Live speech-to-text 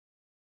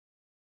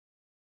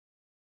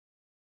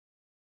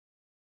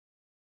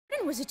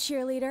Jordan was a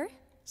cheerleader.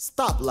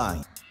 Stop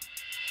lying.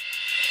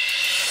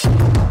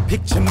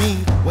 Picture me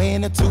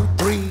weighing a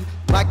 2-3,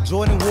 like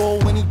Jordan wore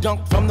when he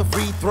dunked from the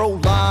free throw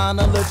line.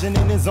 A legend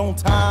in his own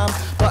time,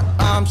 but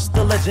I'm just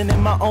a legend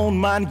in my own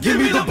mind. Give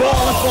me the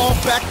ball and fall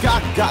back,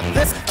 I got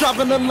this.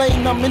 Driving the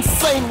lane, I'm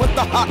insane with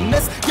the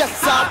hotness.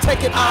 Yes, I'll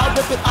take it, I'll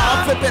rip it,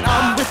 I'll flip it.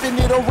 I'm whipping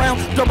it around,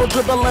 double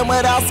dribbling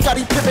without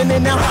Scotty Pippen.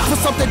 And now for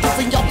something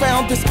different, y'all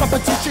found this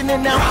competition.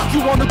 And now you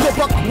wanna go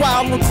buck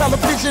wild on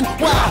television.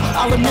 Wow,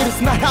 I'll admit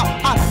it's not how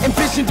I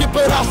envisioned it,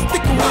 but I'll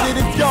stick with it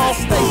if y'all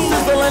stay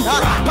sizzling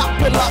hot.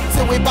 Pop it up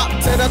till we bop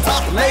to the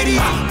top.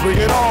 Ladies, bring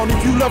it on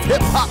if you love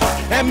hip-hop.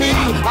 And me,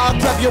 I'll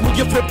grab you when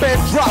you flip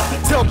and drop.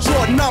 Tell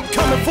Jordan I'm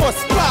coming for a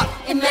spot.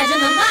 Imagine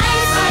the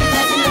lights,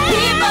 imagine the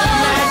people,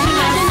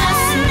 imagine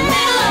us in the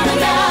middle of the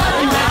night.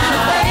 Imagine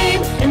the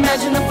fame,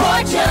 imagine the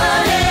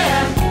fortune,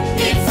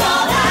 yeah. It's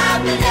all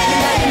happening.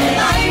 Imagine the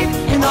life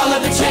and all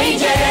of the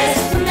changes.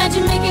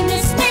 Imagine making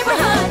this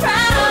neighborhood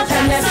proud.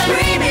 And they're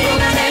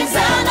screaming our names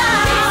out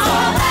loud. It's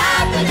all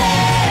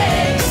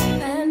happening.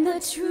 And the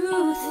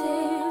truth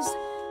is,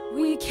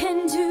 we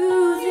can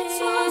do this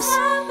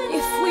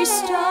if we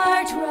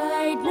start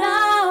right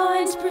now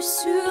and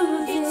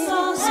pursue this.